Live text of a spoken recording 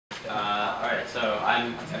Alright, so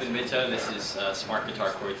I'm Minto. This is Smart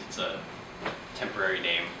Guitar Chords. It's a temporary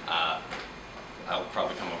name. I'll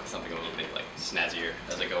probably come up with something a little bit like snazzier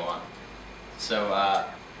as I go on. So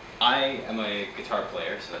I am a guitar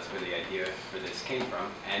player, so that's where the idea for this came from.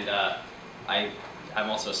 And I'm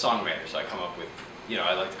also a songwriter, so I come up with,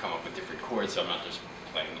 I like to come up with different chords, so I'm not just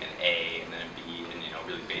playing an A and then a B and,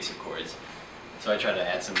 really basic chords. So I try to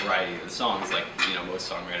add some variety to the songs like, most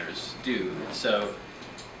songwriters do. So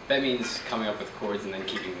that means coming up with chords and then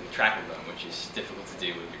keeping track of them, which is difficult to do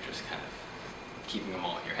when you're just kind of keeping them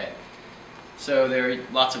all in your head. So there are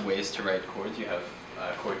lots of ways to write chords. You have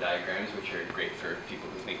chord diagrams, which are great for people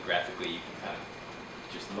who think graphically. You can kind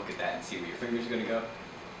of just look at that and see where your finger's going to go.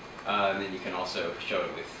 And then you can also show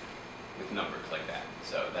it with numbers like that.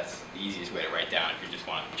 So that's the easiest way to write down if you just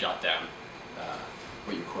want to jot down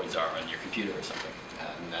what your chords are on your computer or something.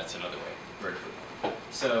 And that's another way, vertically.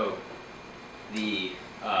 So the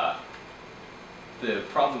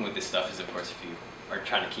problem with this stuff is, of course, if you are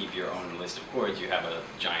trying to keep your own list of chords, you have a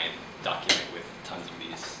giant document with tons of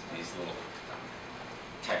these little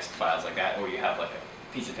text files like that, or you have like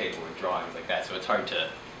a piece of paper with drawings like that, so it's hard to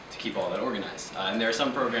keep all that organized. And there are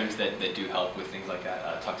some programs that do help with things like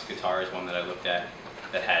that. Tux Guitar is one that I looked at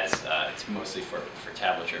that has, it's mostly for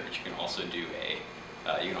tablature, but you can also do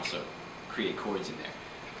you can also create chords in there.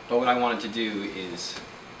 But what I wanted to do is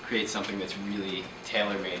create something that's really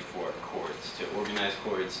tailor-made for chords, to organize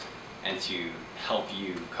chords and to help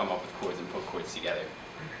you come up with chords and put chords together.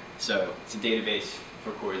 So it's a database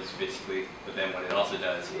for chords basically, but then what it also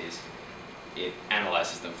does is it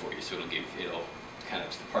analyzes them for you. So it'll kind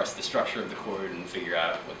of parse the structure of the chord and figure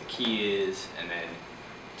out what the key is, and then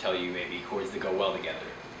tell you maybe chords that go well together,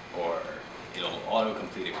 or it'll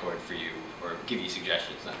auto-complete a chord for you, or give you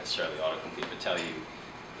suggestions, not necessarily auto-complete, but tell you,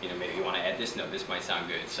 maybe you want to add this note, this might sound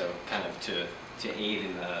good. So kind of to aid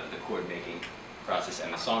in the chord making process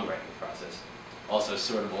and the songwriting process. Also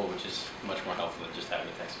sortable, which is much more helpful than just having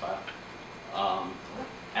a text file.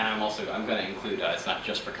 And I'm going to include, it's not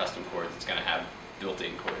just for custom chords, it's going to have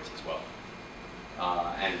built-in chords as well.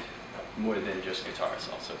 And more than just guitars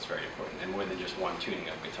also, it's very important, and more than just one tuning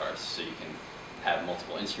of guitars. So you can have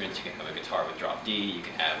multiple instruments, you can have a guitar with drop D, you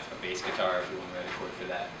can have a bass guitar if you want to write a chord for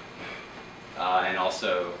that. And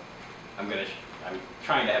also, I'm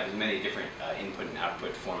trying to have as many different input and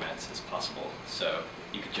output formats as possible. So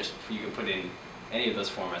you can put in any of those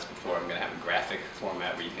formats before. I'm going to have a graphic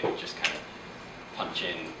format where you can just kind of punch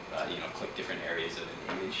in, click different areas of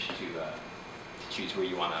an image to choose where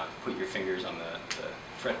you want to put your fingers on the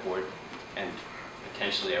fretboard. And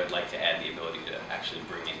potentially I would like to add the ability to actually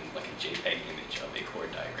bring in like a JPEG image of a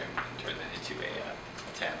chord diagram and turn that into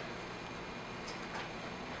a tab.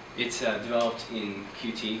 It's developed in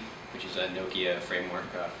Qt, which is a Nokia framework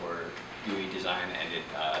for GUI design, and it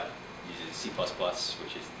uses C++,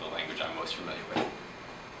 which is the language I'm most familiar with.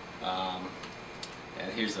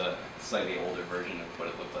 And here's a slightly older version of what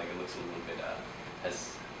it looked like. It looks a little bit,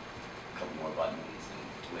 has a couple more buttons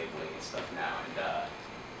and labeling and stuff now. And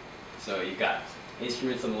so you've got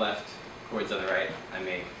instruments on the left, chords on the right. I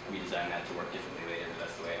may redesign that to work differently later, but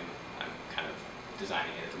that's the way I'm kind of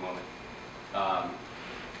designing it at the moment.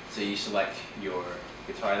 So you select your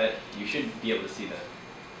guitar. That you should be able to see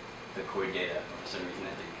the chord data. For some reason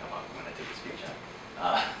that didn't come up when I took the screenshot.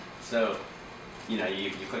 So you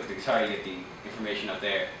click the guitar, you get the information up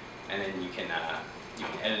there, and then you can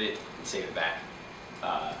edit it and save it back.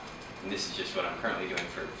 And this is just what I'm currently doing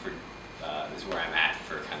this is where I'm at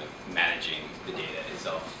for kind of managing the data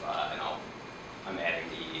itself, and I'm adding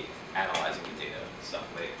analyzing the data stuff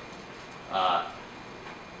later.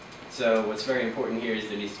 So what's very important here is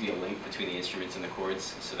there needs to be a link between the instruments and the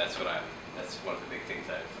chords. So that's one of the big things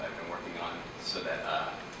I've been working on, so that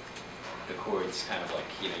the chords kind of like,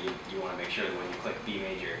 you want to make sure that when you click B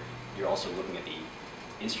major, you're also looking at the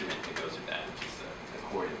instrument that goes with that, which is the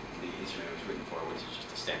chord the instrument was written for, which is just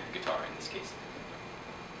a standard guitar in this case.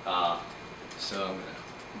 So I'm going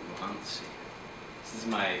to move on. Let's see. This is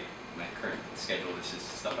my current schedule. This is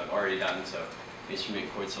stuff I've already done. So instrument,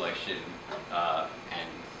 chord selection, and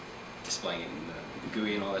displaying in the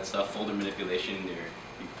GUI and all that stuff, folder manipulation.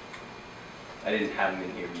 I didn't have them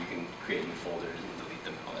in here, but you can create new folders and delete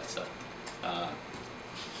them and all that stuff.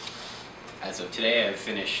 As of today, I've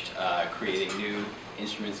finished creating new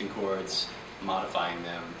instruments and chords, modifying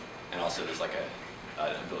them, and also there's like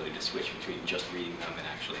an ability to switch between just reading them and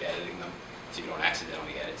actually editing them, so you don't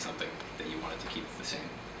accidentally edit something that you wanted to keep the same.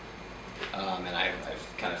 And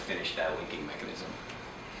I've kind of finished that linking mechanism.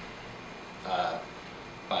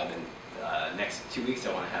 By the next 2 weeks,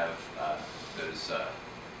 I want to have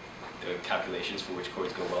the calculations for which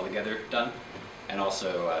chords go well together done, and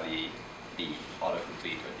also the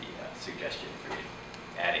autocomplete or the suggestion for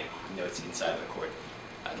adding notes inside of the chord.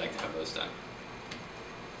 I'd like to have those done.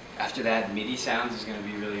 After that, MIDI sounds is going to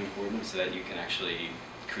be really important so that you can actually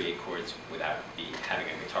create chords without having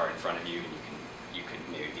a guitar in front of you, and you can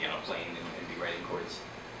maybe be on a plane and be writing chords,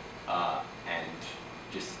 and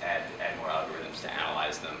just add more algorithms to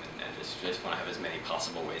analyze them, and just want to have as many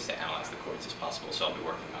possible ways to analyze the chords as possible. So I'll be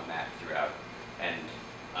working on that throughout. And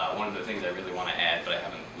one of the things I really want to add, but I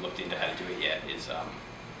haven't looked into how to do it yet,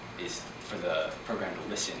 is for the program to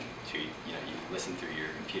listen to, you listen through your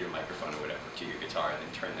computer microphone or whatever to your guitar, and then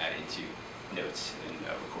turn that into notes and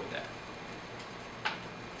record that.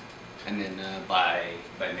 And then by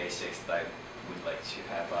May 6th, I would like to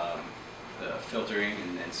have the filtering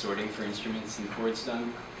and sorting for instruments and chords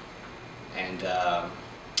done, and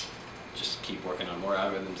just keep working on more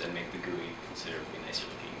algorithms and make the GUI considerably nicer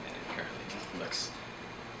looking than it currently looks.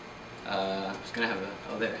 I was going to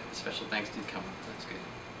have there, special thanks did come, that's good.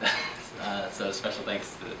 So special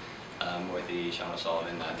thanks to Morthy, Sean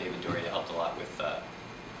O'Sullivan, David Doria helped a lot with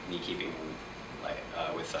me keeping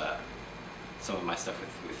with some of my stuff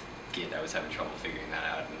with Git. I was having trouble figuring that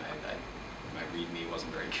out, and my README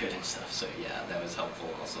wasn't very good and stuff, so yeah, that was helpful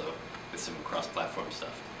also with some cross-platform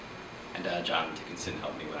stuff. And John Dickinson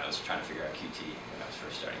helped me when I was trying to figure out Qt when I was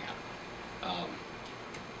first starting out.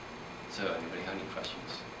 So anybody have any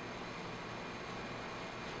questions?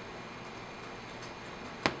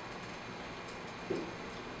 The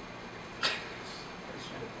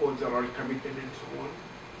codes are all committed and so on.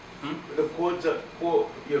 The codes are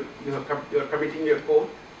you're committing your code.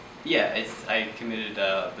 Yeah, I committed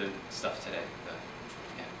the stuff today.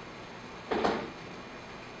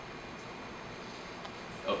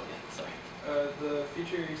 Oh yeah, sorry. The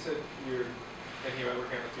feature you said you're thinking about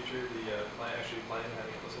working on the feature, actually planning on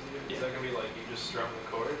having it listen to it. Is that gonna be like you just strum the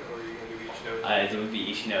chord, or are you gonna do each note? It would be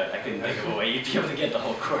each note. I couldn't think of a way you'd be able to get the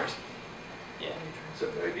whole chord. Yeah. So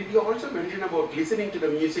did you also mention about listening to the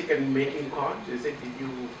music and making chords? Did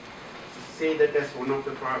you say that as one of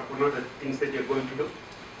the things that you're going to do?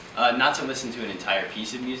 Not to listen to an entire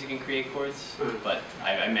piece of music and create chords, but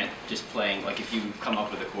I meant just playing, like if you come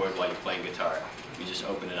up with a chord while you're playing guitar, you just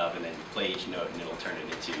open it up and then play each note and it'll turn it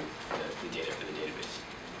into the data for the database.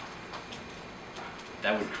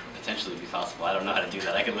 That would potentially be possible. I don't know how to do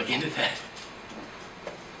that. I could look into that.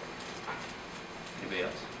 Anybody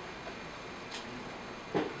else?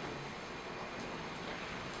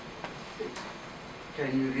 Can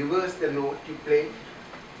you reverse the note you play?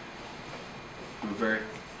 Revert.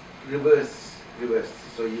 Reverse.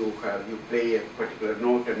 So you play a particular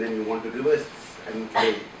note and then you want to reverse and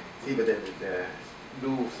play. See whether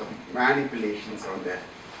do some manipulations on that.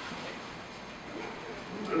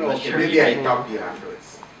 No, okay, sure maybe I'll talk to you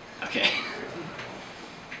afterwards. Okay.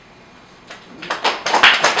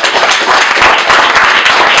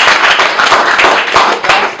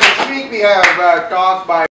 Next week we have talk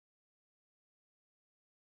by